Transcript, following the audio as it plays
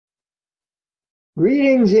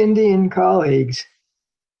Greetings, Indian colleagues.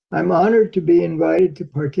 I'm honored to be invited to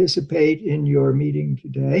participate in your meeting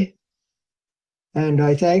today, and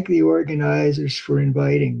I thank the organizers for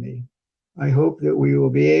inviting me. I hope that we will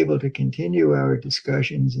be able to continue our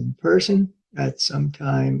discussions in person at some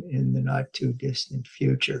time in the not too distant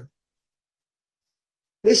future.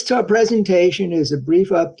 This presentation is a brief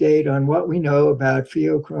update on what we know about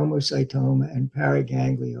pheochromocytoma and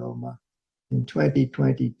paraganglioma in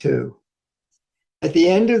 2022. At the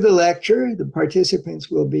end of the lecture, the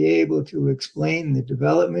participants will be able to explain the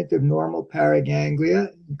development of normal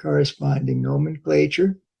paraganglia and corresponding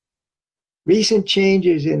nomenclature, recent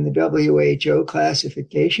changes in the WHO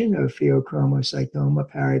classification of pheochromocytoma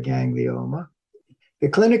paraganglioma, the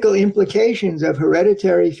clinical implications of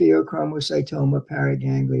hereditary pheochromocytoma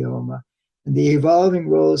paraganglioma, and the evolving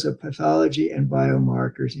roles of pathology and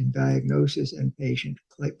biomarkers in diagnosis and patient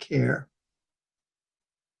care.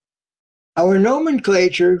 Our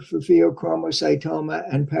nomenclature for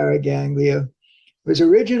pheochromocytoma and paraganglia was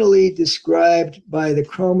originally described by the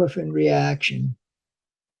chromaffin reaction.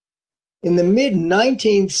 In the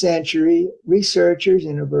mid-19th century, researchers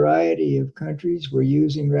in a variety of countries were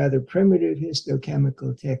using rather primitive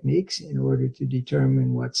histochemical techniques in order to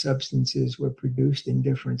determine what substances were produced in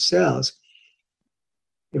different cells.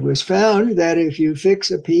 It was found that if you fix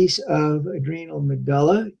a piece of adrenal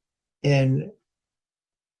medulla in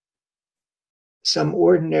some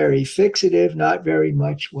ordinary fixative, not very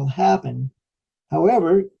much will happen.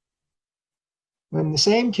 However, when the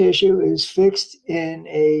same tissue is fixed in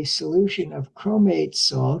a solution of chromate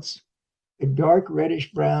salts, a dark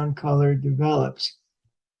reddish-brown color develops.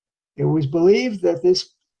 It was believed that this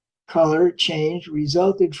color change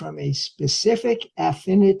resulted from a specific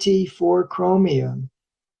affinity for chromium,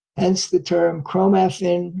 hence the term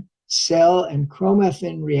chromaffin cell and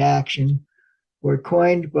chromaffin reaction were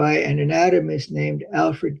coined by an anatomist named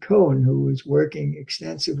Alfred Cohen, who was working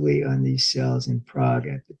extensively on these cells in Prague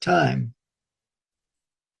at the time.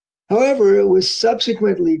 However, it was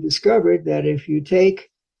subsequently discovered that if you take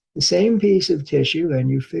the same piece of tissue and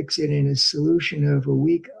you fix it in a solution of a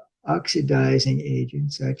weak oxidizing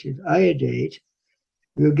agent, such as iodate,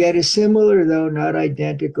 you'll get a similar, though not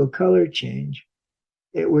identical, color change.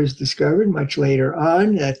 It was discovered much later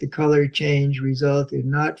on that the color change resulted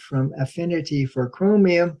not from affinity for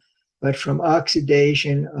chromium, but from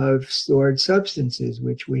oxidation of stored substances,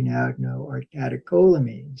 which we now know are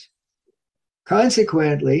catecholamines.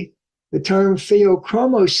 Consequently, the term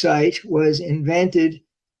pheochromocyte was invented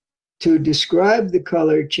to describe the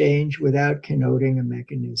color change without connoting a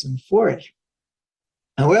mechanism for it.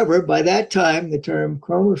 However, by that time, the term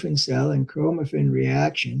chromaffin cell and chromaffin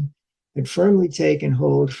reaction had firmly taken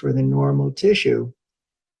hold for the normal tissue,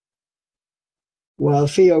 while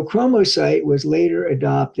pheochromocyte was later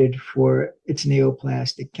adopted for its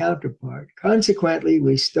neoplastic counterpart. Consequently,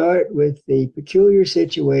 we start with the peculiar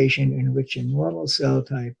situation in which a normal cell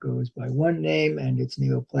type goes by one name and its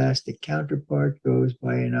neoplastic counterpart goes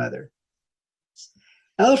by another.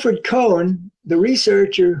 Alfred Cohen, the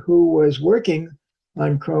researcher who was working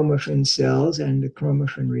on chromaffin cells and the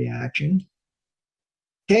chromaffin reaction,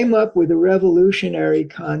 came up with a revolutionary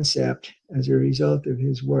concept as a result of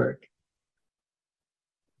his work.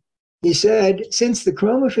 He said, since the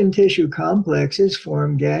chromaffin tissue complexes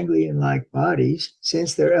form ganglion-like bodies,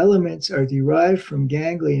 since their elements are derived from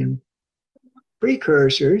ganglion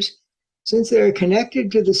precursors, since they are connected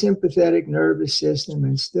to the sympathetic nervous system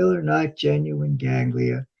and still are not genuine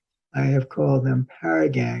ganglia, I have called them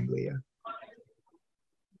paraganglia.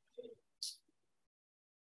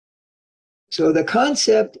 So the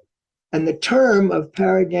concept and the term of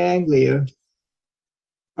paraganglia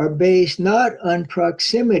are based not on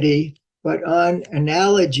proximity, but on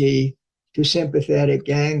analogy to sympathetic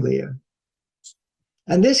ganglia.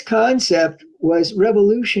 And this concept was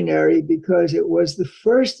revolutionary because it was the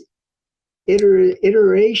first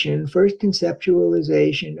iteration, first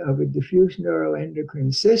conceptualization of a diffuse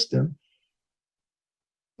neuroendocrine system,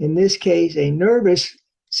 in this case, a nervous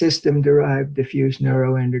system-derived diffuse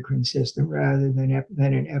neuroendocrine system rather than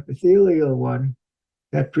an epithelial one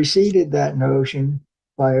that preceded that notion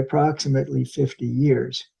by approximately 50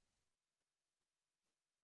 years.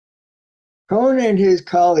 Cohen and his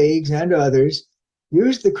colleagues and others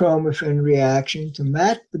used the chromaffin reaction to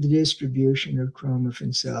map the distribution of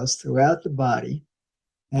chromaffin cells throughout the body,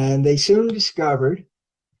 and they soon discovered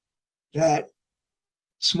that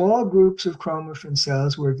small groups of chromaffin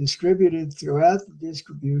cells were distributed throughout the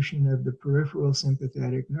distribution of the peripheral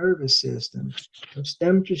sympathetic nervous system, from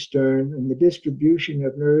stem to stern, and the distribution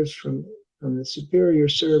of nerves from the superior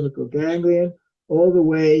cervical ganglion all the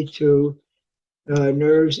way to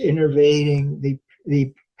nerves innervating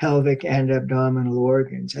the pelvic and abdominal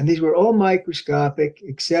organs. And these were all microscopic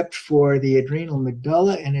except for the adrenal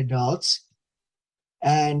medulla in adults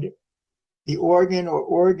and the organ or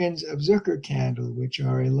organs of Zuckerkandl, which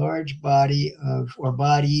are a large body of, or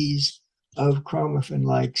bodies of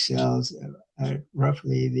chromaffin-like cells at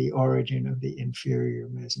roughly the origin of the inferior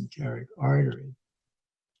mesenteric artery.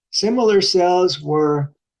 Similar cells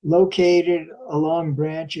were located along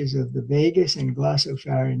branches of the vagus and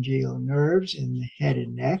glossopharyngeal nerves in the head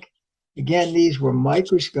and neck. Again, these were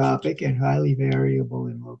microscopic and highly variable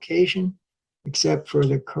in location, except for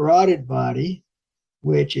the carotid body,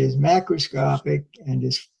 which is macroscopic and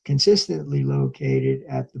is consistently located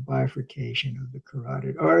at the bifurcation of the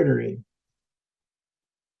carotid artery.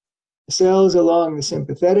 Cells along the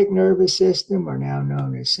sympathetic nervous system are now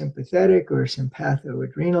known as sympathetic or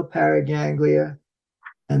sympathoadrenal paraganglia,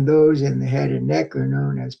 and those in the head and neck are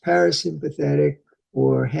known as parasympathetic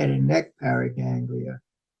or head and neck paraganglia.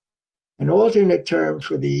 An alternate term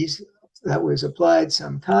for these that was applied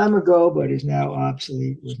some time ago but is now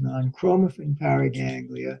obsolete was non-chromaffin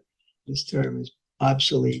paraganglia. This term is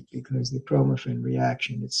obsolete because the chromaffin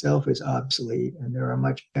reaction itself is obsolete, and there are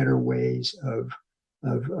much better ways of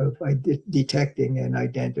detecting and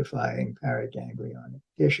identifying paraganglionic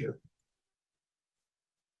tissue.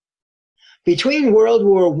 Between World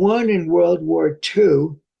War I and World War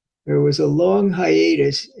II, there was a long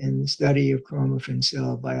hiatus in the study of chromaffin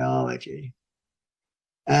cell biology.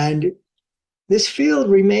 And this field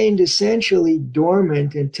remained essentially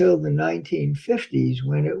dormant until the 1950s,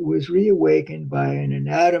 when it was reawakened by an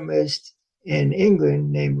anatomist in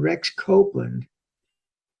England named Rex Copeland.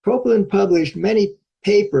 Copeland published many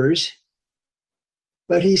papers,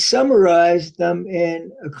 but he summarized them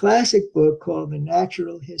in a classic book called The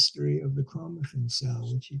Natural History of the Chromaffin Cell,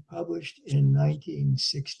 which he published in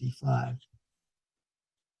 1965.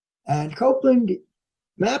 And Copeland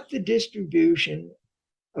mapped the distribution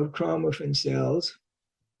of chromaffin cells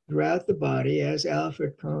throughout the body, as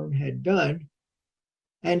Alfred Kohn had done.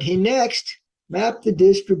 And he next mapped the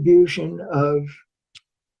distribution of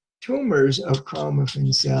tumors of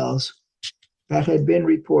chromaffin cells that had been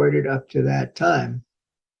reported up to that time.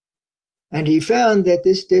 And he found that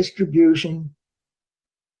this distribution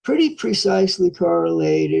pretty precisely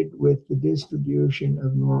correlated with the distribution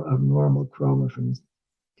of normal chromaffin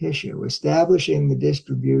tissue, establishing the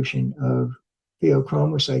distribution of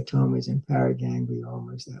pheochromocytomas and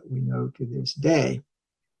paragangliomas that we know to this day.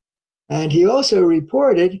 And he also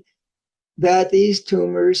reported that these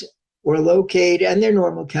tumors were located, and their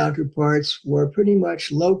normal counterparts were pretty much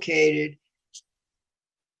located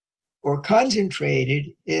or concentrated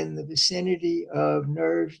in the vicinity of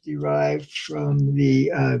nerves derived from the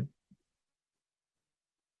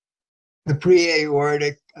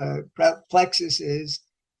pre-aortic plexuses,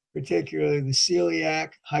 particularly the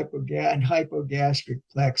celiac and hypogastric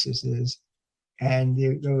plexuses, and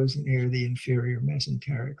those near the inferior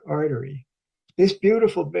mesenteric artery. This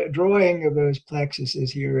beautiful drawing of those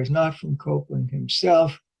plexuses here is not from Copeland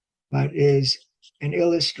himself, but is an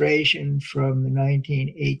illustration from the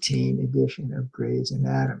 1918 edition of Gray's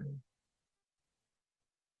Anatomy.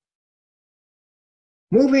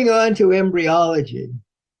 Moving on to embryology.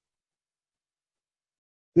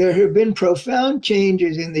 There have been profound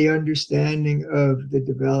changes in the understanding of the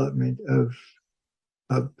development of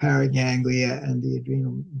paraganglia and the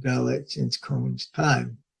adrenal medulla since Cohn's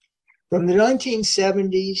time. From the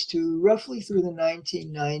 1970s to roughly through the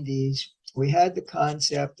 1990s, we had the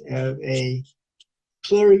concept of a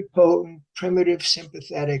pluripotent primitive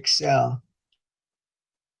sympathetic cell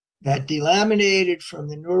that delaminated from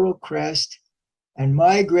the neural crest and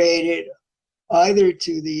migrated either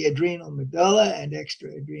to the adrenal medulla and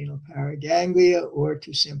extraadrenal paraganglia or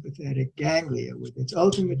to sympathetic ganglia, with its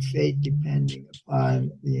ultimate fate depending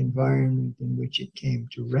upon the environment in which it came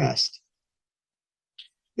to rest.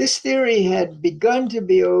 This theory had begun to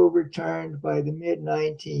be overturned by the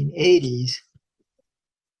mid-1980s,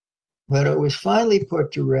 but it was finally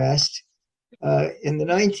put to rest in the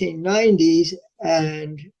 1990s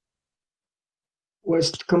and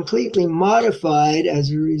was completely modified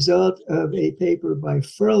as a result of a paper by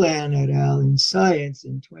Furlan et al. In Science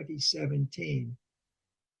in 2017.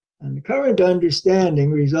 And the current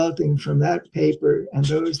understanding resulting from that paper and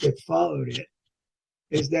those that followed it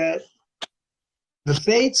is that the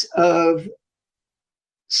fates of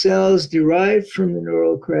cells derived from the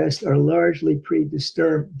neural crest are largely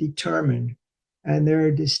predetermined, and there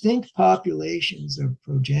are distinct populations of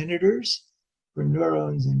progenitors for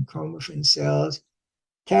neurons and chromaffin cells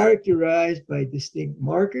characterized by distinct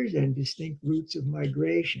markers and distinct routes of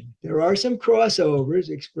migration. There are some crossovers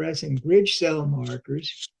expressing bridge cell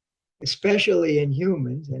markers, especially in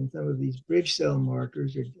humans, and some of these bridge cell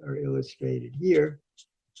markers are illustrated here.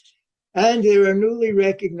 And there are newly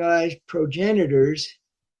recognized progenitors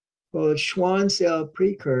called Schwann cell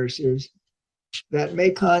precursors that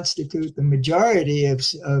may constitute the majority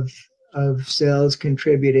of cells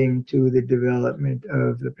contributing to the development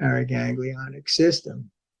of the paraganglionic system.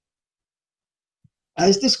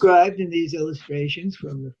 As described in these illustrations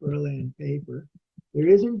from the Furlan paper, there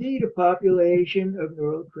is indeed a population of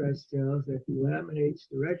neural crest cells that delaminates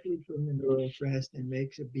directly from the neural crest and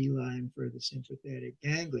makes a beeline for the sympathetic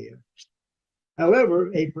ganglia. However,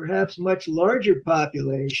 a perhaps much larger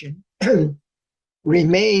population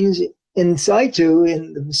remains in situ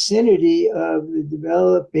in the vicinity of the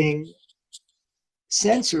developing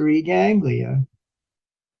sensory ganglia.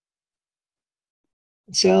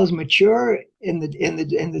 Cells mature in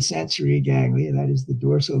the sensory ganglia, that is the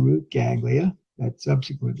dorsal root ganglia, that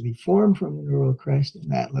subsequently form from the neural crest in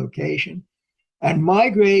that location, and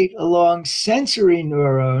migrate along sensory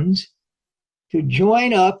neurons to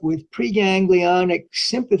join up with preganglionic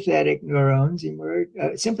sympathetic neurons,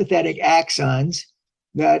 sympathetic axons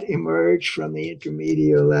that emerge from the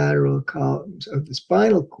intermediolateral columns of the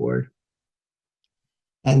spinal cord.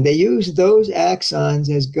 And they use those axons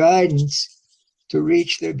as guidance to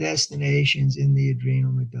reach their destinations in the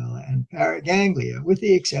adrenal medulla and paraganglia, with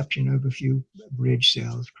the exception of a few bridge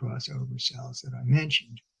cells, crossover cells that I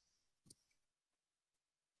mentioned.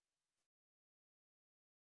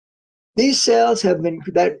 These cells have been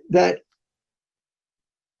that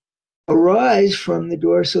arise from the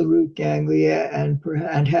dorsal root ganglia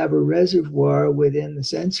and have a reservoir within the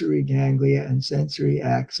sensory ganglia and sensory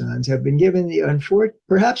axons have been given the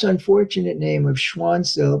perhaps unfortunate name of Schwann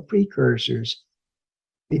cell precursors,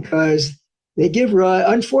 because they give rise,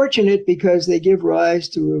 unfortunate because they give rise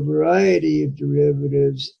to a variety of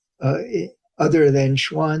derivatives other than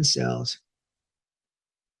Schwann cells.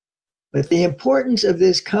 But the importance of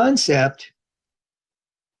this concept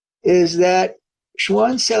is that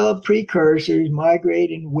Schwann cell precursors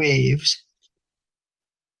migrate in waves,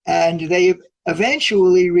 and they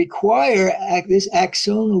eventually require this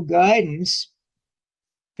axonal guidance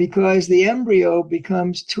because the embryo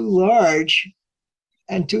becomes too large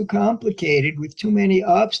and too complicated with too many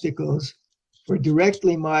obstacles for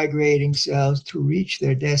directly migrating cells to reach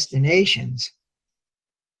their destinations.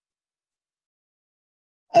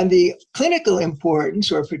 And the clinical importance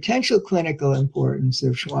or potential clinical importance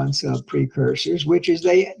of Schwann cell precursors, which is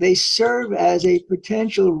they serve as a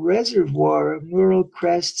potential reservoir of neural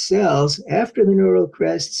crest cells after the neural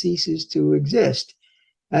crest ceases to exist.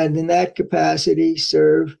 And in that capacity,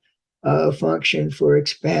 serve a function for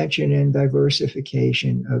expansion and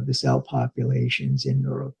diversification of the cell populations in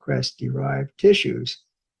neural crest-derived tissues.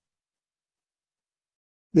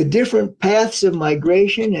 The different paths of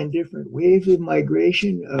migration and different waves of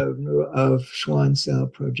migration of Schwann cell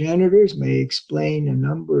progenitors may explain a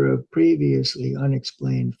number of previously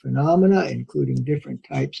unexplained phenomena, including different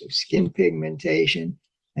types of skin pigmentation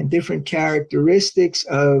and different characteristics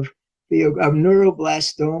of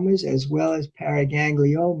neuroblastomas, as well as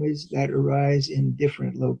paragangliomas that arise in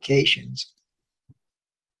different locations.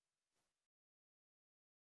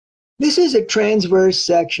 This is a transverse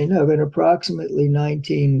section of an approximately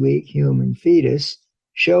 19-week human fetus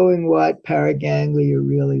showing what paraganglia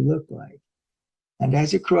really look like. And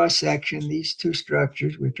as a cross-section, these two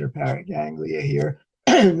structures, which are paraganglia here,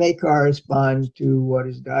 may correspond to what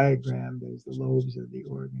is diagrammed as the lobes of the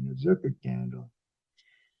organ of Zuckerkandl.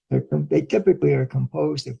 They typically are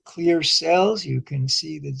composed of clear cells. You can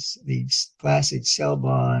see these classic cell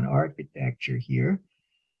bond architecture here.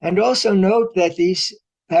 And also note that these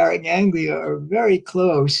paraganglia are very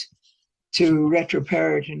close to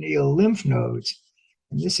retroperitoneal lymph nodes.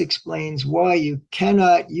 And this explains why you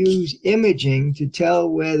cannot use imaging to tell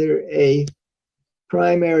whether a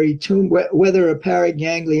primary tumor, whether a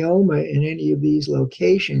paraganglioma in any of these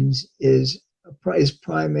locations is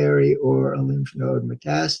primary or a lymph node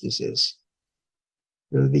metastasis.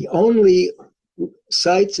 So the only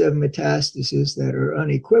sites of metastasis that are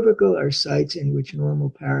unequivocal are sites in which normal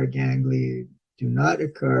paraganglia do not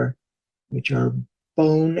occur, which are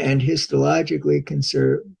bone and histologically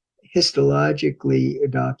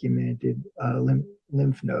documented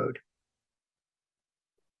lymph node.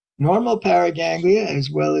 Normal paraganglia,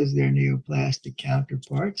 as well as their neoplastic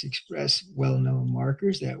counterparts, express well-known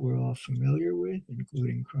markers that we're all familiar with,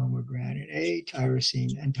 including chromogranin A,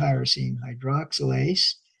 tyrosine, and tyrosine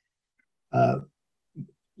hydroxylase. The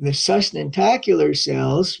sustentacular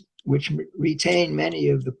cells which retain many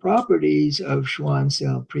of the properties of Schwann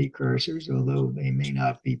cell precursors, although they may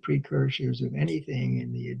not be precursors of anything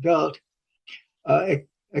in the adult,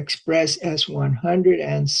 express S100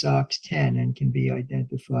 and SOX10 and can be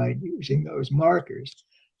identified using those markers.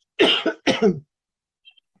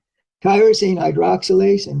 Tyrosine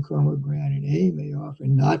hydroxylase and chromogranin A may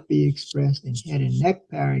often not be expressed in head and neck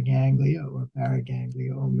paraganglia or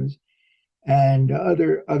paragangliomas, and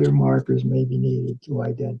other markers may be needed to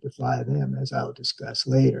identify them, as I'll discuss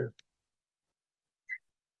later.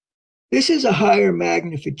 This is a higher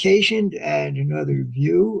magnification and another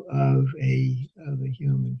view of a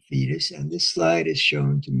human fetus, and this slide is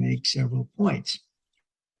shown to make several points.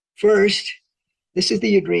 First, this is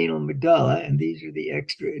the adrenal medulla, and these are the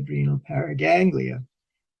extraadrenal paraganglia.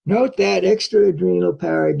 Note that extraadrenal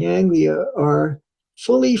paraganglia are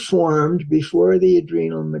fully formed before the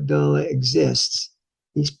adrenal medulla exists.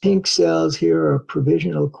 These pink cells here are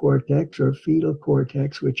provisional cortex or fetal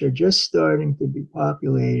cortex, which are just starting to be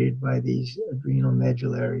populated by these adrenal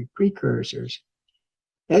medullary precursors.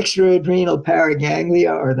 Extraadrenal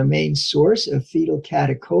paraganglia are the main source of fetal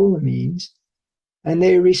catecholamines, and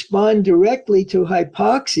they respond directly to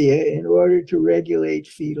hypoxia in order to regulate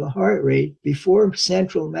fetal heart rate before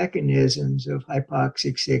central mechanisms of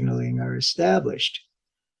hypoxic signaling are established.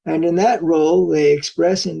 And in that role, they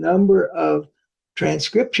express a number of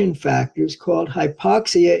transcription factors called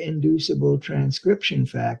hypoxia-inducible transcription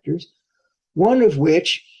factors, one of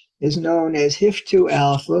which is known as HIF2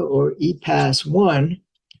 alpha or EPAS1,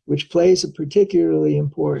 which plays a particularly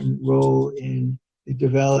important role in the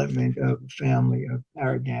development of a family of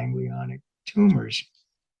paraganglionic tumors.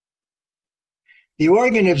 The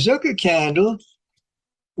organ of Zuckerkandl,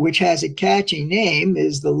 which has a catchy name,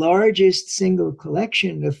 is the largest single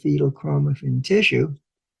collection of fetal chromaffin tissue,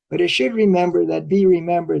 but it should be remembered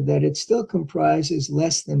that it still comprises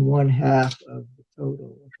less than 1/2 of the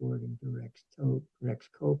total, according to Rex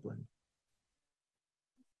Copeland.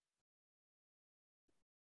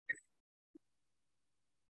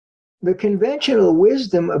 The conventional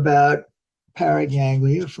wisdom about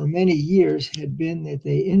paraganglia for many years had been that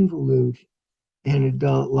they involute in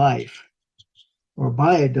adult life or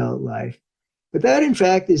by adult life, but that in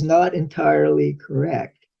fact is not entirely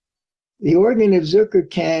correct. The organ of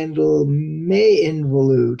Zuckerkandl may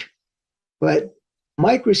involute, but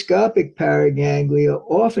microscopic paraganglia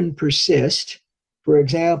often persist. For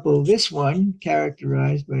example, this one,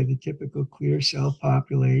 characterized by the typical clear cell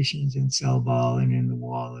populations and selvalen in the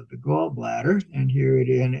wall of the gallbladder, and here it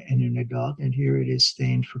is in an adult, and here it is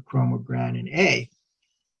stained for chromogranin A.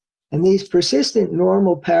 And these persistent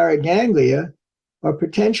normal paraganglia are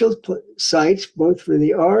potential sites both for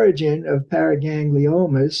the origin of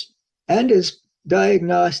paragangliomas and as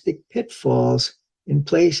diagnostic pitfalls in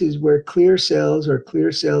places where clear cell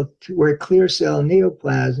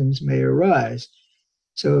neoplasms may arise.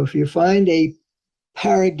 So if you find a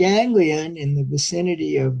paraganglion in the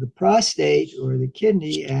vicinity of the prostate or the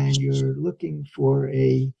kidney and you're looking for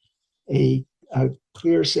a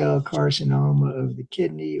clear cell carcinoma of the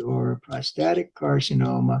kidney or a prostatic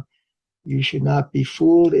carcinoma, you should not be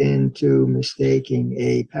fooled into mistaking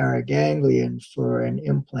a paraganglion for an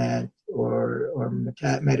implant or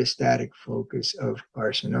metastatic focus of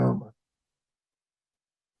carcinoma.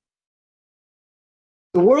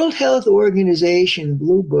 The World Health Organization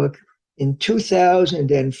Blue Book in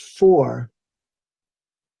 2004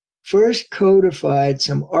 first codified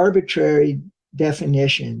some arbitrary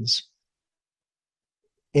definitions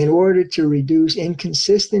in order to reduce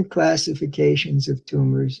inconsistent classifications of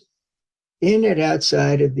tumors in and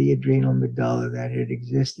outside of the adrenal medulla that had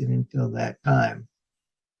existed until that time.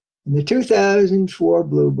 And the 2004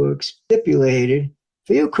 Blue Book stipulated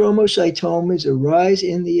Pheochromocytomas arise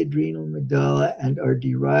in the adrenal medulla and are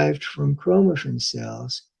derived from chromaffin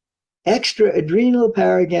cells. Extraadrenal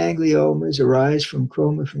paragangliomas arise from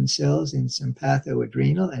chromaffin cells in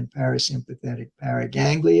sympathoadrenal and parasympathetic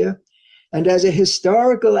paraganglia. And as a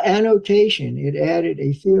historical annotation, it added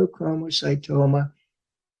a pheochromocytoma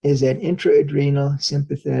is an intraadrenal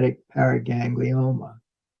sympathetic paraganglioma.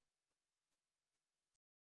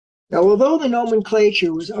 Now, although the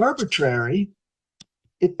nomenclature was arbitrary,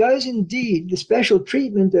 it does indeed, the special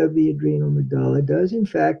treatment of the adrenal medulla does in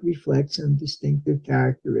fact reflect some distinctive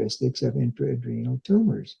characteristics of intraadrenal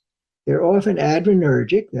tumors. They're often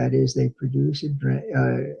adrenergic, that is, they produce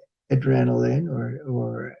adrenaline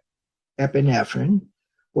or epinephrine,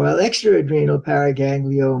 while extraadrenal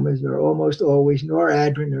paragangliomas are almost always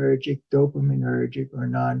noradrenergic, dopaminergic, or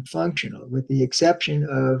non-functional, with the exception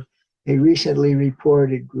of a recently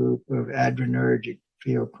reported group of adrenergic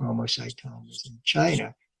pheochromocytomas in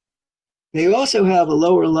China. They also have a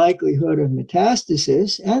lower likelihood of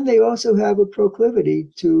metastasis, and they also have a proclivity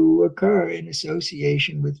to occur in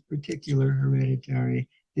association with particular hereditary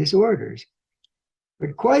disorders.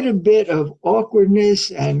 But quite a bit of awkwardness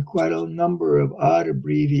and quite a number of odd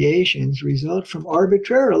abbreviations result from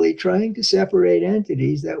arbitrarily trying to separate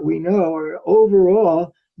entities that we know are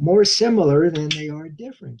overall more similar than they are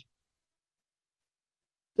different.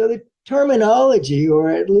 So the terminology, or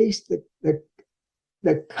at least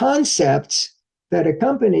the concepts that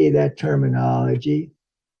accompany that terminology,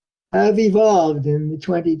 have evolved in the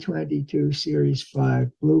 2022 Series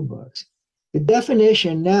 5 Blue Books. The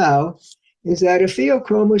definition now is that a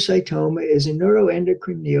pheochromocytoma is a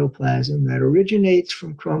neuroendocrine neoplasm that originates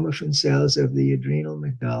from chromaffin cells of the adrenal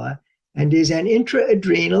medulla and is an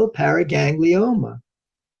intraadrenal paraganglioma.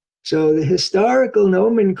 So the historical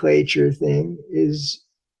nomenclature thing is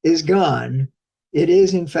gone. It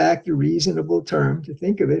is, in fact, a reasonable term to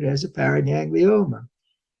think of it as a paraganglioma.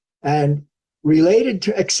 And related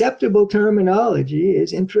to acceptable terminology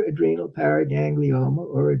is intraadrenal paraganglioma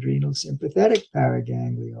or adrenal sympathetic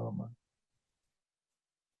paraganglioma.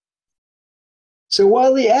 So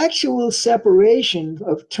while the actual separation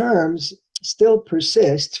of terms still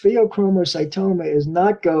persists, pheochromocytoma is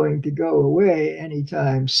not going to go away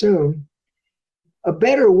anytime soon. A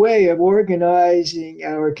better way of organizing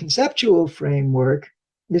our conceptual framework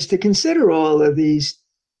is to consider all of these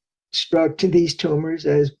tumors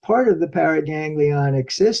as part of the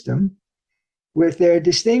paraganglionic system, with their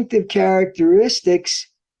distinctive characteristics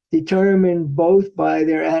determined both by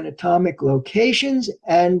their anatomic locations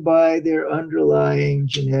and by their underlying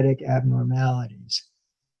genetic abnormalities.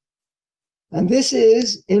 And this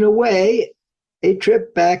is, in a way, a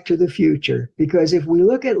trip back to the future, because if we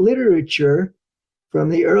look at literature from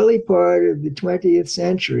the early part of the 20th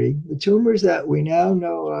century, the tumors that we now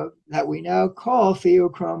know of, that we now call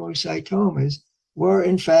pheochromocytomas, were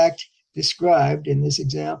in fact described in this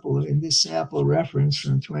example, in this sample reference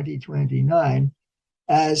from 2029,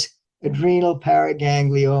 as adrenal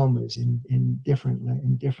paragangliomas in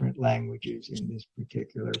different languages in this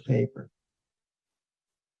particular paper.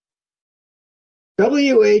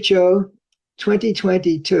 WHO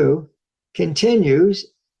 2022 continues,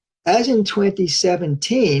 as in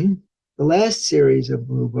 2017, the last series of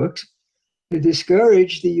Blue Books, to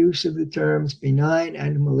discourage the use of the terms benign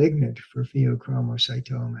and malignant for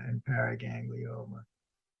pheochromocytoma and paraganglioma.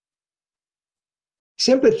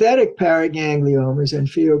 Sympathetic paragangliomas and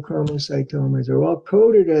pheochromocytomas are all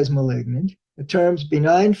coded as malignant. The terms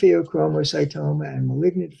benign pheochromocytoma and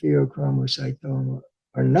malignant pheochromocytoma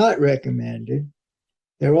are not recommended.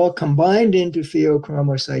 They're all combined into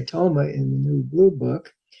pheochromocytoma in the new Blue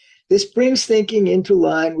Book. This brings thinking into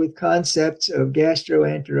line with concepts of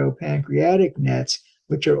gastroenteropancreatic nets,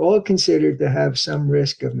 which are all considered to have some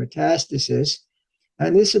risk of metastasis.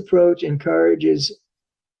 And this approach encourages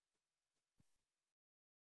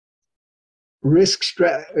risk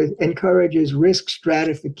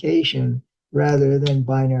stratification rather than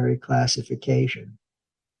binary classification.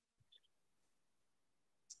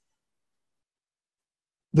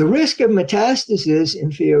 The risk of metastasis in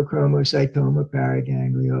pheochromocytoma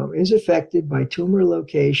paraganglioma is affected by tumor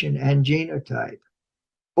location and genotype.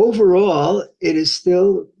 Overall, it is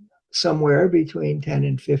still somewhere between 10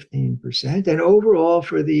 and 15%, and overall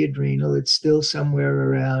for the adrenal, it's still somewhere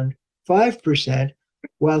around 5%,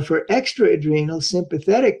 while for extraadrenal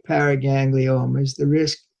sympathetic paragangliomas, the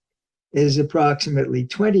risk is approximately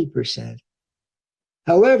 20%.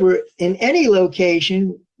 However, in any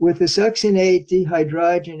location with the succinate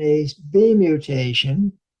dehydrogenase B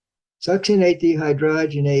mutation, succinate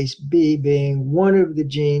dehydrogenase B being one of the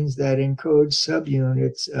genes that encodes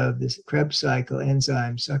subunits of the Krebs cycle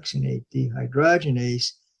enzyme succinate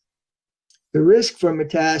dehydrogenase, the risk for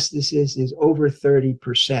metastasis is over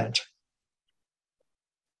 30%.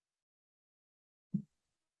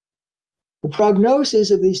 The prognosis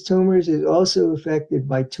of these tumors is also affected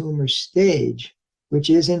by tumor stage, which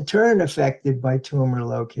is in turn affected by tumor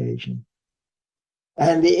location.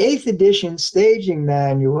 And the 8th edition staging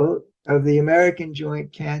manual of the American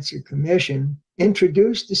Joint Cancer Commission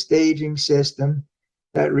introduced a staging system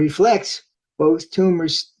that reflects both tumor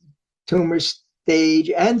stage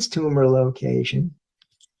and tumor location.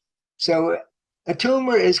 So a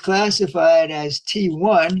tumor is classified as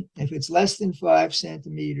T1 if it's less than 5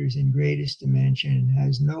 centimeters in greatest dimension and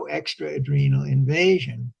has no extraadrenal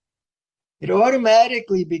invasion. It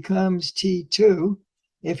automatically becomes T2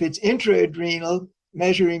 if it's intraadrenal,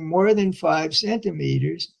 measuring more than 5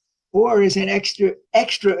 centimeters, or is an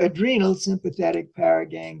extraadrenal sympathetic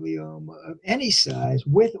paraganglioma of any size,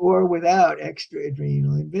 with or without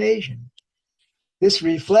extraadrenal invasion. This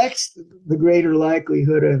reflects the greater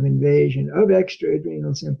likelihood of invasion of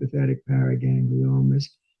extraadrenal sympathetic paragangliomas.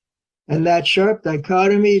 And that sharp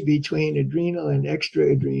dichotomy between adrenal and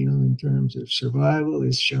extraadrenal in terms of survival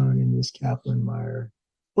is shown in this Kaplan-Meier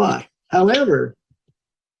plot. However,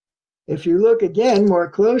 if you look again more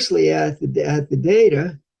closely at the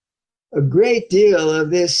data, a great deal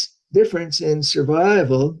of this difference in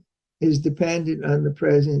survival is dependent on the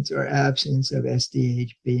presence or absence of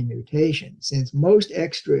SDHB mutations, since most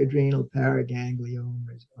extraadrenal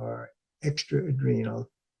paragangliomas are extraadrenal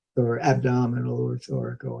or abdominal or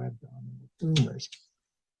thoracoabdominal tumors.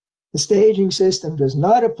 The staging system does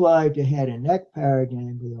not apply to head and neck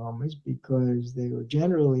paragangliomas because they were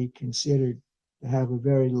generally considered to have a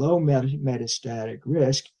very low metastatic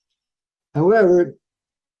risk. However,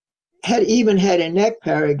 even head and neck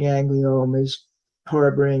paragangliomas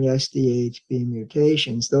harboring SDHB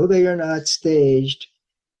mutations, though they are not staged,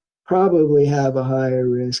 probably have a higher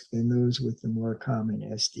risk than those with the more common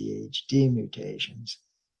SDHD mutations.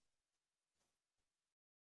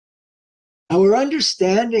 Our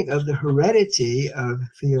understanding of the heredity of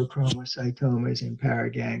pheochromocytomas and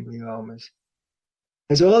paragangliomas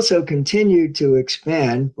has also continued to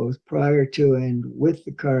expand both prior to and with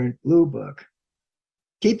the current Blue Book.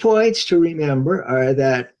 Key points to remember are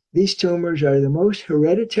that these tumors are the most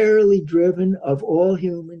hereditarily driven of all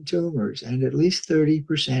human tumors, and at least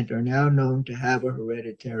 30% are now known to have a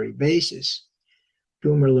hereditary basis.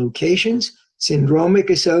 Tumor locations, syndromic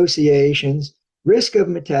associations, risk of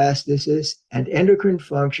metastasis, and endocrine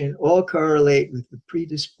function all correlate with the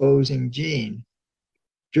predisposing gene.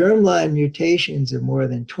 Germline mutations of more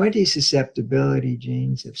than 20 susceptibility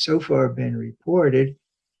genes have so far been reported,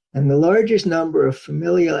 and the largest number of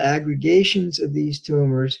familial aggregations of these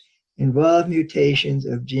tumors involve mutations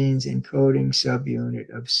of genes encoding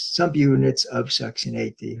subunits of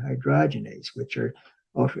succinate dehydrogenase, which are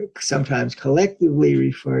sometimes collectively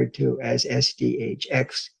referred to as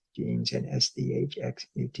SDHX genes and SDHX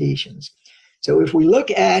mutations. So if we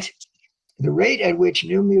look at the rate at which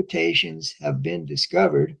new mutations have been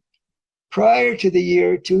discovered, prior to the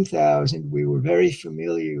year 2000, we were very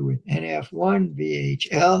familiar with NF1,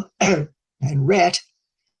 VHL, and RET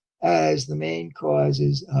as the main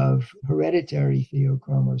causes of hereditary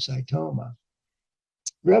pheochromocytoma.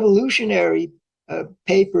 Revolutionary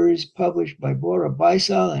papers published by Bora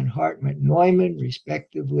Beisal and Hartmut Neumann,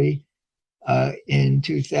 respectively, in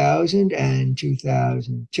 2000 and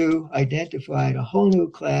 2002, identified a whole new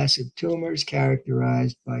class of tumors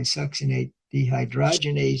characterized by succinate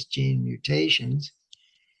dehydrogenase gene mutations,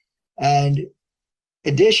 and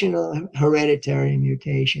additional hereditary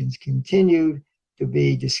mutations continued to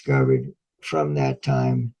be discovered from that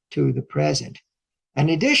time to the present. An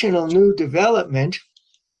additional new development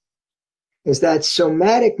is that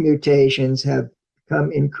somatic mutations have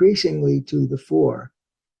come increasingly to the fore.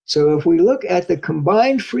 So if we look at the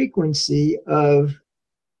combined frequency of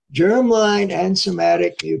germline and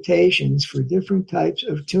somatic mutations for different types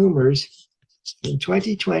of tumors in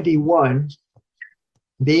 2021,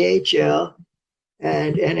 VHL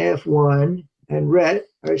and NF1 and RET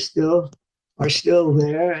are still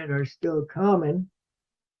there and are still common.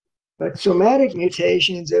 But somatic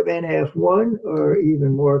mutations of NF1 are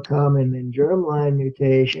even more common than germline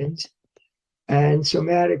mutations. And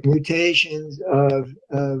somatic mutations of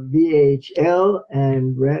VHL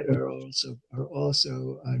and RET are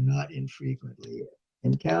also not infrequently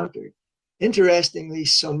encountered. Interestingly,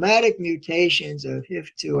 somatic mutations of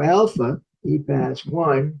HIF2 alpha,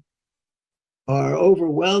 EPAS1, are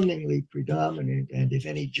overwhelmingly predominant, and if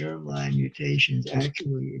any germline mutations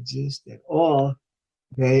actually exist at all,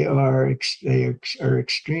 they are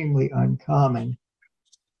extremely uncommon.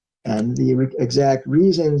 And the exact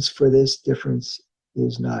reasons for this difference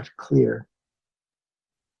is not clear.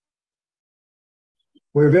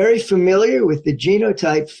 We're very familiar with the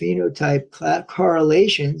genotype-phenotype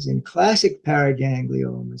correlations in classic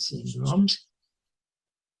paraganglioma syndromes.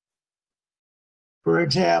 For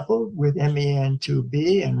example, with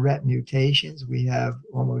MEN2B and RET mutations, we have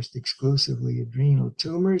almost exclusively adrenal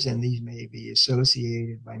tumors, and these may be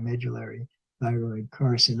associated by medullary thyroid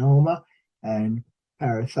carcinoma and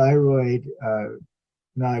parathyroid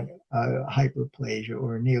not hyperplasia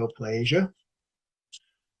or neoplasia.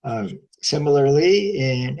 Similarly,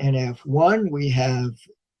 in NF1, we have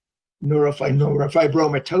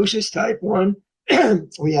neurofibromatosis type 1.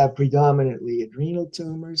 We have predominantly adrenal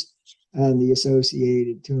tumors, and the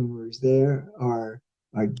associated tumors there are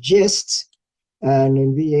GISTs. And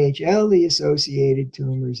in VHL, the associated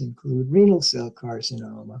tumors include renal cell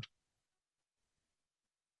carcinoma.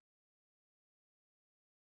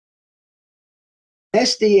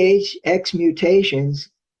 SDHX mutations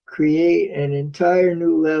create an entire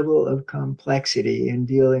new level of complexity in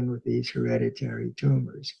dealing with these hereditary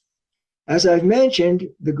tumors. As I've mentioned,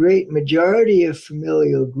 the great majority of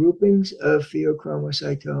familial groupings of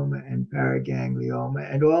pheochromocytoma and paraganglioma,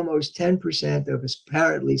 and almost 10% of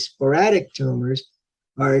apparently sporadic tumors,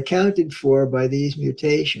 are accounted for by these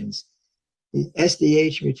mutations. The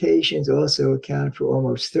SDH mutations also account for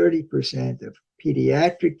almost 30% of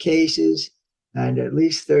pediatric cases and at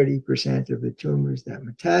least 30% of the tumors that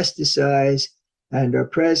metastasize and are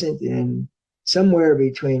present in somewhere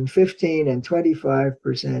between 15 and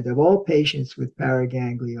 25% of all patients with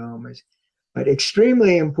paragangliomas. But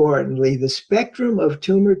extremely importantly, the spectrum of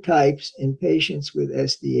tumor types in patients with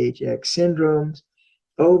SDHX syndromes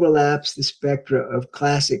overlaps the spectra of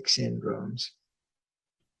classic syndromes.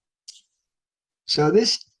 So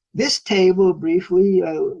this table briefly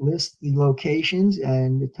lists the locations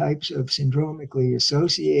and the types of syndromically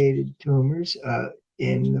associated tumors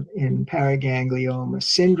in paraganglioma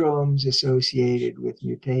syndromes associated with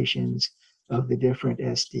mutations of the different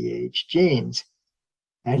SDH genes.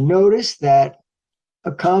 And notice that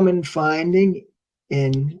a common finding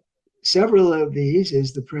in several of these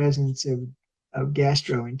is the presence of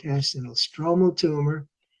gastrointestinal stromal tumor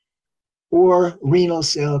or renal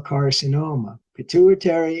cell carcinoma.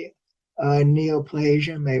 Pituitary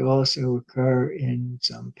neoplasia may also occur in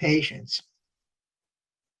some patients.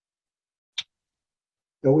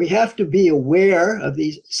 So we have to be aware of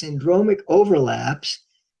these syndromic overlaps,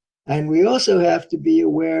 and we also have to be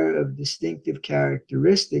aware of distinctive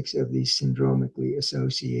characteristics of these syndromically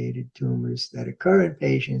associated tumors that occur in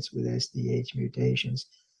patients with SDH mutations,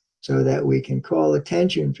 so that we can call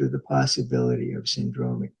attention to the possibility of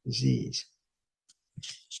syndromic disease.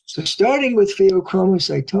 So starting with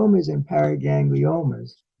pheochromocytomas and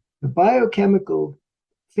paragangliomas, the biochemical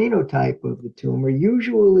phenotype of the tumor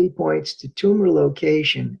usually points to tumor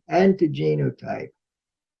location and to genotype.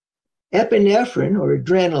 Epinephrine, or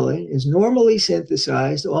adrenaline, is normally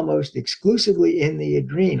synthesized almost exclusively in the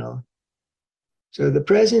adrenal. So the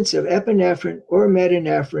presence of epinephrine or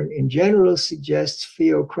metanephrine in general suggests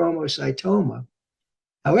pheochromocytoma.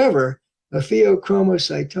 However, a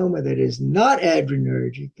pheochromocytoma that is not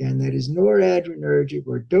adrenergic and that is noradrenergic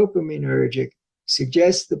or dopaminergic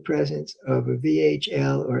suggests the presence of a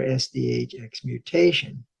VHL or SDHX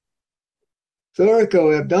mutation.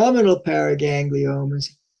 Thoracoabdominal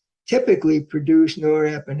paragangliomas typically produce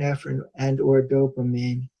norepinephrine and or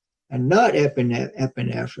dopamine and not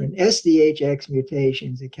epinephrine. SDHX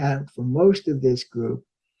mutations account for most of this group,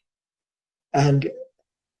 and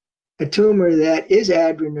a tumor that is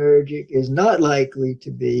adrenergic is not likely to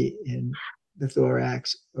be in the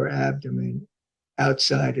thorax or abdomen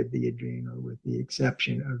outside of the adrenal, with the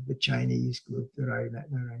exception of the Chinese group that I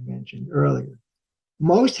mentioned earlier.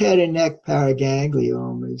 Most head and neck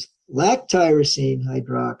paragangliomas lack tyrosine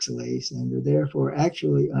hydroxylase and are therefore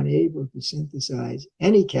actually unable to synthesize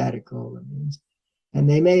any catecholamines. And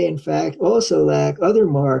they may, in fact, also lack other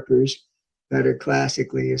markers that are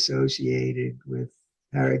classically associated with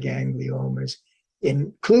paragangliomas,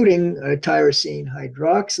 including tyrosine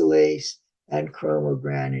hydroxylase and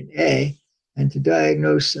chromogranin A. And to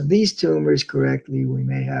diagnose some of these tumors correctly, we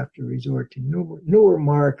may have to resort to newer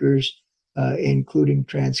markers, including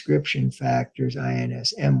transcription factors,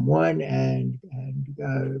 INS-M1 and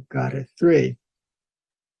GATA3.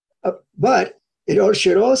 But it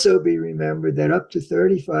should also be remembered that up to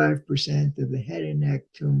 35% of the head and neck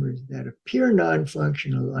tumors that appear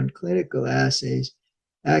non-functional on clinical assays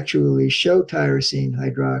actually show tyrosine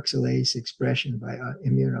hydroxylase expression by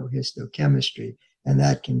immunohistochemistry, and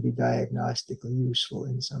that can be diagnostically useful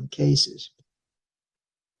in some cases.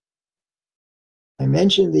 I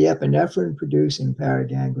mentioned the epinephrine-producing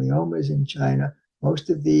paragangliomas in China.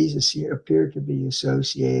 Most of these appear to be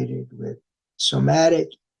associated with somatic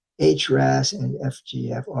HRAS and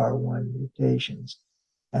FGFR1 mutations.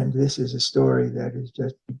 And this is a story that is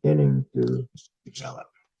just beginning to develop.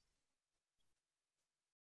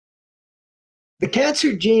 The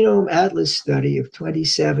Cancer Genome Atlas study of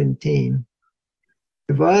 2017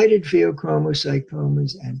 divided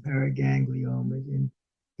pheochromocytomas and paragangliomas into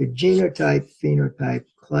genotype-phenotype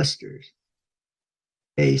clusters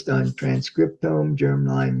based on transcriptome,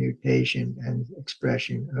 germline mutation, and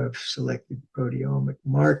expression of selected proteomic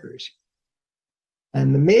markers.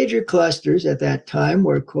 And the major clusters at that time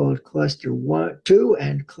were called Cluster 2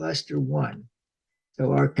 and Cluster 1.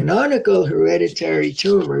 So our canonical hereditary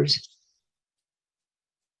tumors,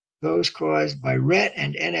 those caused by RET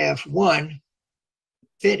and NF1,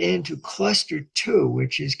 fit into Cluster 2,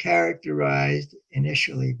 which is characterized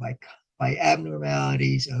initially by by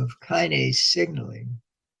abnormalities of kinase signaling.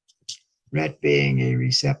 RET being a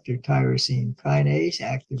receptor tyrosine kinase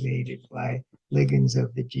activated by ligands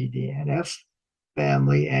of the GDNF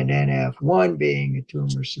family, and NF1 being a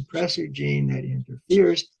tumor suppressor gene that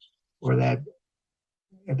interferes or that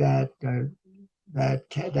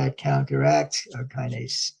counteracts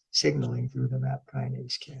kinase signaling through the MAP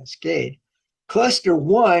kinase cascade. Cluster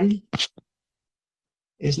 1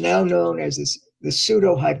 is now known as the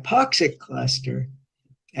pseudohypoxic cluster,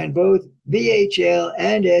 and both VHL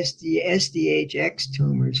and SDHX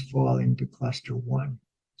tumors fall into cluster 1,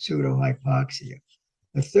 pseudohypoxia.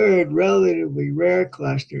 The third, relatively rare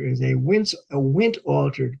cluster is a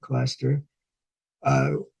Wnt-altered cluster,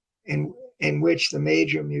 in which the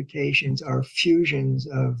major mutations are fusions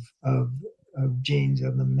of genes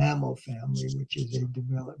of the mammal family, which is a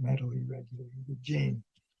developmentally regulated gene.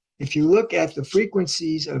 If you look at the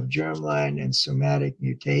frequencies of germline and somatic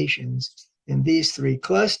mutations in these three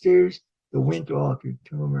clusters, the Wnt-altered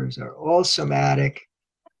tumors are all somatic.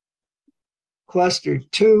 Cluster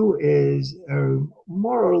 2 is a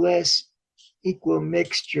more or less equal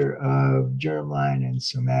mixture of germline and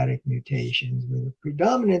somatic mutations, with a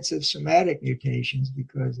predominance of somatic mutations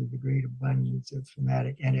because of the great abundance of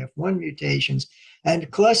somatic NF1 mutations.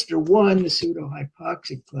 And cluster 1, the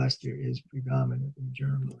pseudohypoxic cluster, is predominantly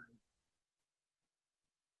germline.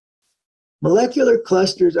 Molecular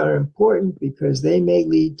clusters are important because they may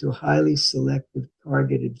lead to highly selective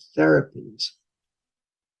targeted therapies.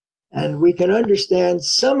 And we can understand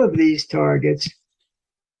some of these targets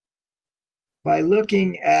by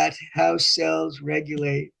looking at how cells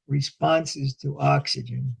regulate responses to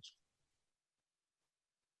oxygen.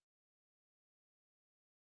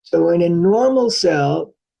 So in a normal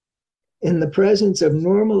cell, in the presence of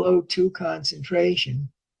normal O2 concentration,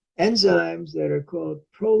 enzymes that are called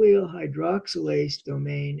prolyl hydroxylase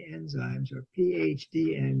domain enzymes, or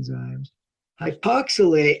PHD enzymes,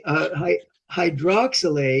 hydroxylate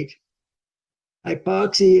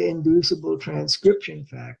hypoxia-inducible transcription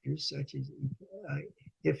factors such as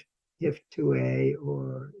HIF2A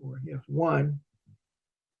or HIF1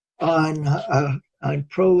 on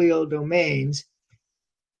prolyl domains,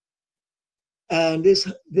 and this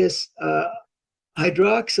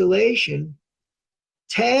hydroxylation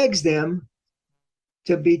tags them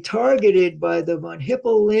to be targeted by the von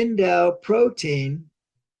Hippel-Lindau protein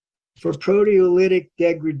for proteolytic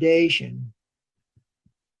degradation.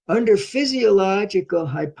 Under physiological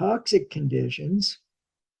hypoxic conditions,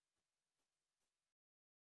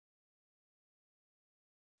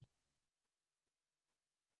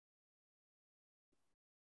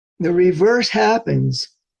 the reverse happens.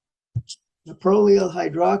 The prolyl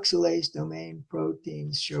hydroxylase domain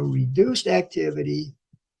proteins show reduced activity.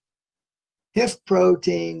 HIF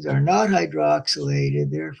proteins are not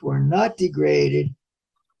hydroxylated, therefore not degraded,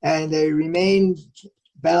 and they remain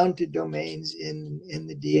bound to domains in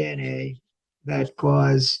the DNA that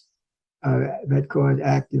cause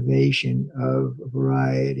activation of a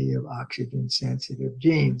variety of oxygen-sensitive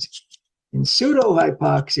genes. In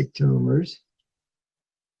pseudohypoxic tumors,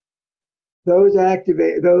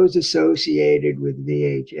 those associated with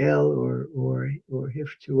VHL or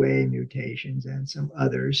HIF2A mutations and some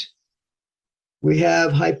others, we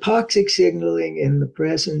have hypoxic signaling in the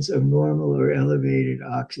presence of normal or elevated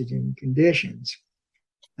oxygen conditions.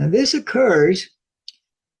 And this occurs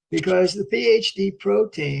because the PHD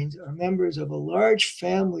proteins are members of a large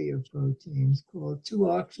family of proteins called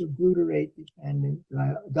 2-oxoglutarate-dependent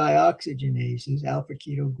dioxygenases.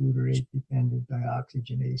 Alpha-ketoglutarate-dependent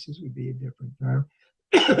dioxygenases would be a different term,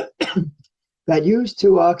 that use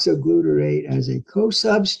 2-oxoglutarate as a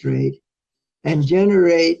co-substrate and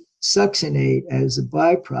generate succinate as a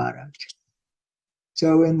byproduct.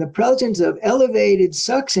 So in the presence of elevated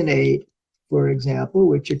succinate, for example,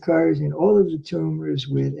 which occurs in all of the tumors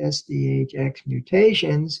with SDHX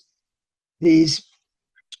mutations, these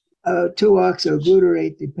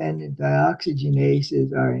 2-oxoglutarate-dependent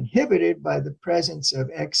dioxygenases are inhibited by the presence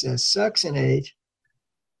of excess succinate,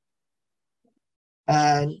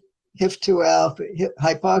 and HIF2-alpha,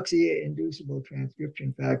 hypoxia-inducible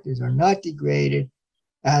transcription factors are not degraded,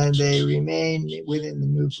 and they remain within the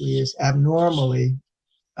nucleus abnormally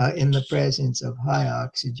in the presence of high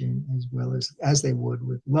oxygen, as well as they would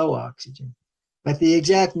with low oxygen. But the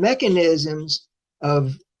exact mechanisms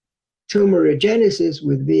of tumorigenesis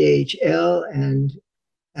with VHL and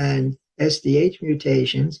SDH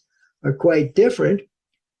mutations are quite different,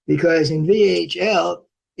 because in VHL,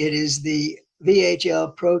 it is the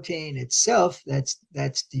VHL protein itself that's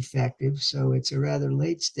defective. So it's a rather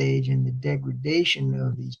late stage in the degradation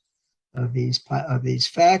of these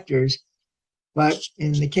factors. But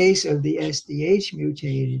in the case of the SDH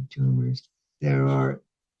mutated tumors, there are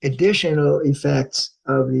additional effects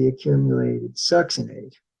of the accumulated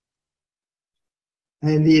succinate.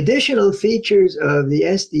 And the additional features of the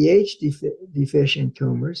SDH deficient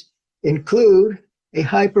tumors include a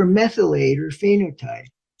hypermethylator phenotype,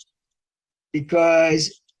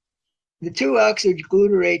 because the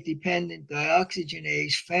 2-oxyglutarate dependent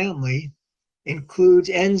dioxygenase family includes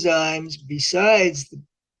enzymes besides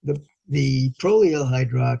the prolyl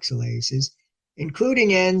hydroxylases, including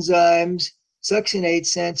enzymes,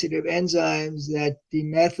 succinate-sensitive enzymes that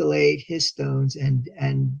demethylate histones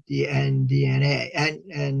and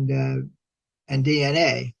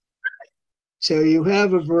DNA. So you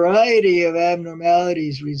have a variety of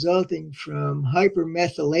abnormalities resulting from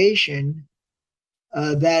hypermethylation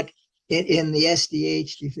that in the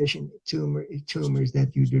SDH deficient tumors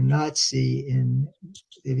that you do not see in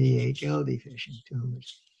the VHL deficient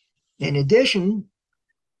tumors. In addition,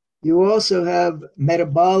 you also have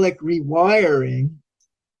metabolic rewiring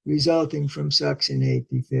resulting from succinate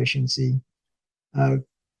deficiency,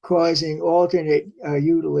 causing alternate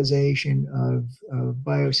utilization of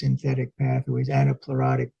biosynthetic pathways,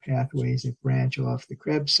 anaplerotic pathways that branch off the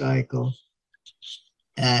Krebs cycle,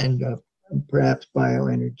 and perhaps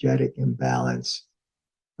bioenergetic imbalance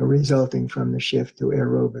resulting from the shift to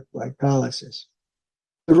aerobic glycolysis.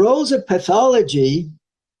 The roles of pathology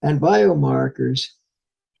and biomarkers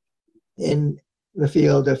in the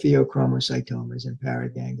field of pheochromocytomas and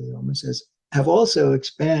paragangliomas have also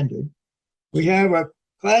expanded. We have a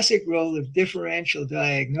classic role of differential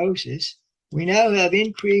diagnosis. We now have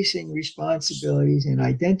increasing responsibilities in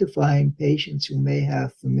identifying patients who may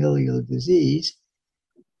have familial disease.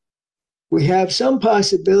 We have some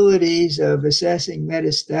possibilities of assessing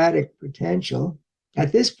metastatic potential.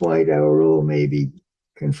 At this point, our role may be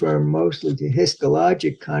confirmed mostly to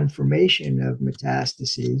histologic confirmation of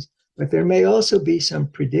metastases, but there may also be some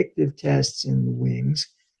predictive tests in the wings.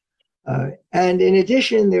 And in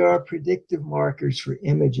addition, there are predictive markers for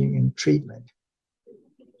imaging and treatment.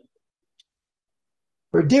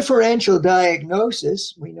 For differential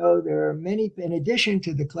diagnosis, we know there are many, in addition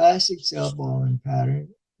to the classic cell balling pattern,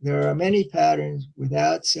 there are many patterns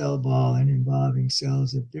without cell balling involving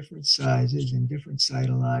cells of different sizes and different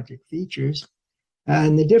cytologic features.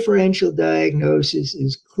 And the differential diagnosis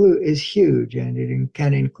is huge, and it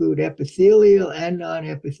can include epithelial and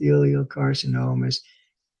non-epithelial carcinomas.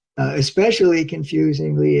 Especially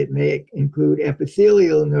confusingly, it may include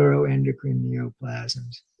epithelial neuroendocrine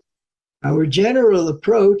neoplasms. Our general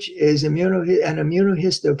approach is an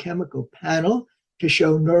immunohistochemical panel to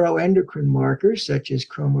show neuroendocrine markers such as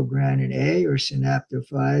chromogranin A or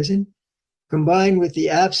synaptophysin, combined with the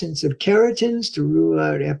absence of keratins to rule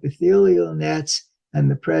out epithelial nets and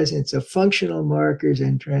the presence of functional markers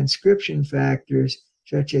and transcription factors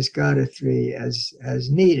such as GATA3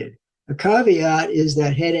 as needed. A caveat is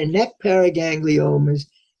that head and neck paragangliomas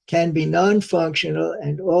can be non-functional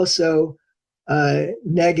and also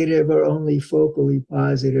negative or only focally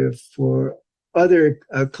positive for other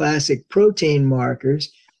classic protein markers,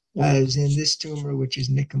 as in this tumor, which is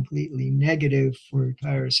completely negative for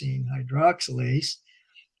tyrosine hydroxylase.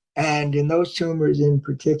 And in those tumors in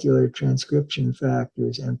particular, transcription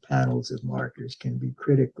factors and panels of markers can be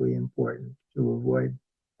critically important to avoid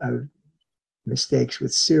mistakes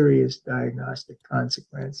with serious diagnostic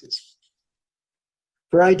consequences.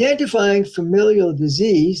 For identifying familial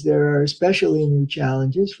disease, there are especially new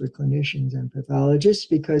challenges for clinicians and pathologists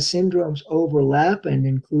because syndromes overlap and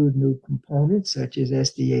include new components such as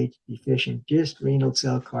SDH deficient GIST, renal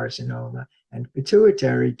cell carcinoma, and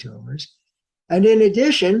pituitary tumors. And in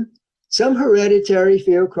addition, some hereditary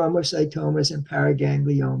pheochromocytomas and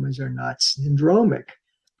paragangliomas are not syndromic.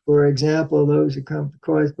 For example, those are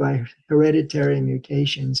caused by hereditary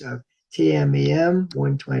mutations of TMEM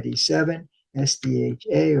 127,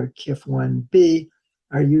 SDHA, or KIF1B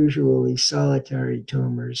are usually solitary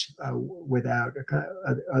tumors without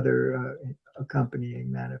other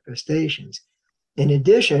accompanying manifestations. In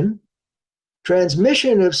addition,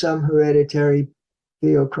 transmission of some hereditary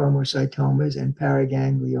pheochromocytomas and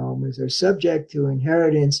paragangliomas are subject to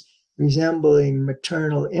inheritance resembling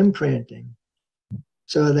maternal imprinting,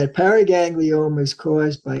 so that paragangliomas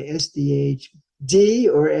caused by SDHD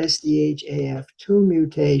or SDHAF2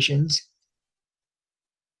 mutations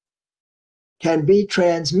can be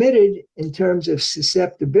transmitted in terms of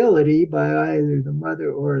susceptibility by either the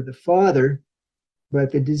mother or the father,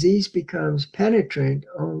 but the disease becomes penetrant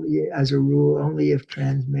only, as a rule, only if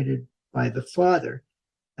transmitted by the father.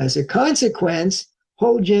 As a consequence,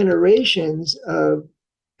 whole generations of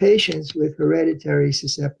patients with hereditary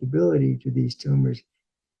susceptibility to these tumors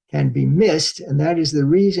can be missed, and that is the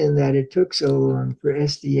reason that it took so long for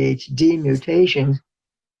SDHD mutations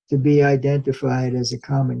to be identified as a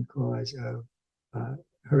common cause of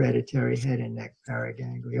hereditary head and neck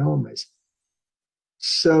paragangliomas.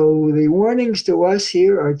 So the warnings to us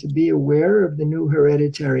here are to be aware of the new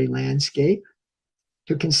hereditary landscape,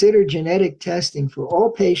 to consider genetic testing for all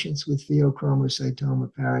patients with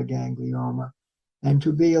Pheochromocytoma paraganglioma, and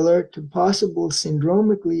to be alert to possible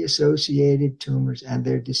syndromically associated tumors and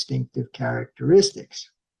their distinctive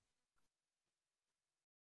characteristics.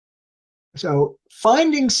 So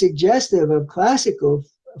findings suggestive of classical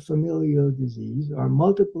familial disease are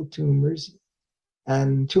multiple tumors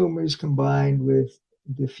and tumors combined with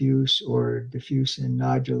diffuse or diffuse and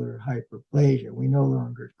nodular hyperplasia. We no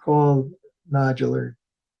longer call nodular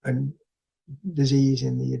disease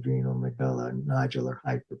in the adrenal medulla nodular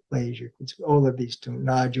hyperplasia, because all of these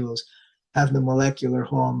nodules have the molecular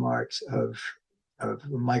hallmarks of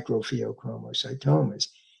micropheochromocytomas.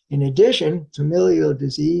 In addition, familial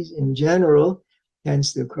disease in general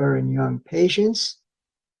tends to occur in young patients,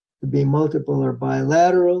 to be multiple or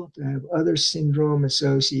bilateral, to have other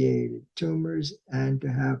syndrome-associated tumors, and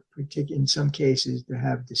to have, in some cases, to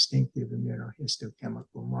have distinctive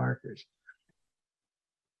immunohistochemical markers.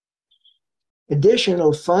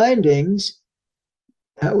 Additional findings,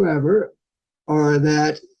 however, are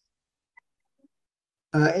that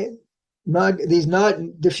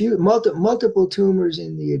multiple tumors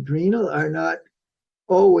in the adrenal are not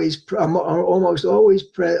always, are almost always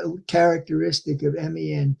characteristic of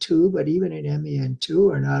MEN2, but even in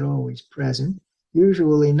MEN2 are not always present,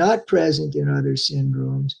 usually not present in other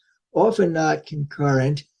syndromes, often not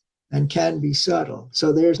concurrent, and can be subtle.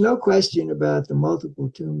 So there's no question about the multiple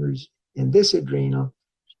tumors in this adrenal,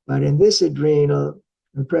 but in this adrenal,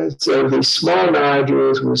 the presence of these small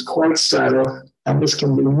nodules was quite subtle, and this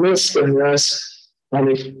can be missed unless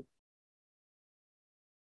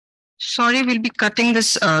Sorry, we'll be cutting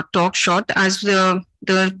this talk short as the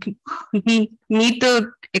meet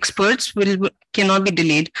the experts cannot be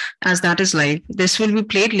delayed, as that is live. This will be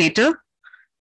played later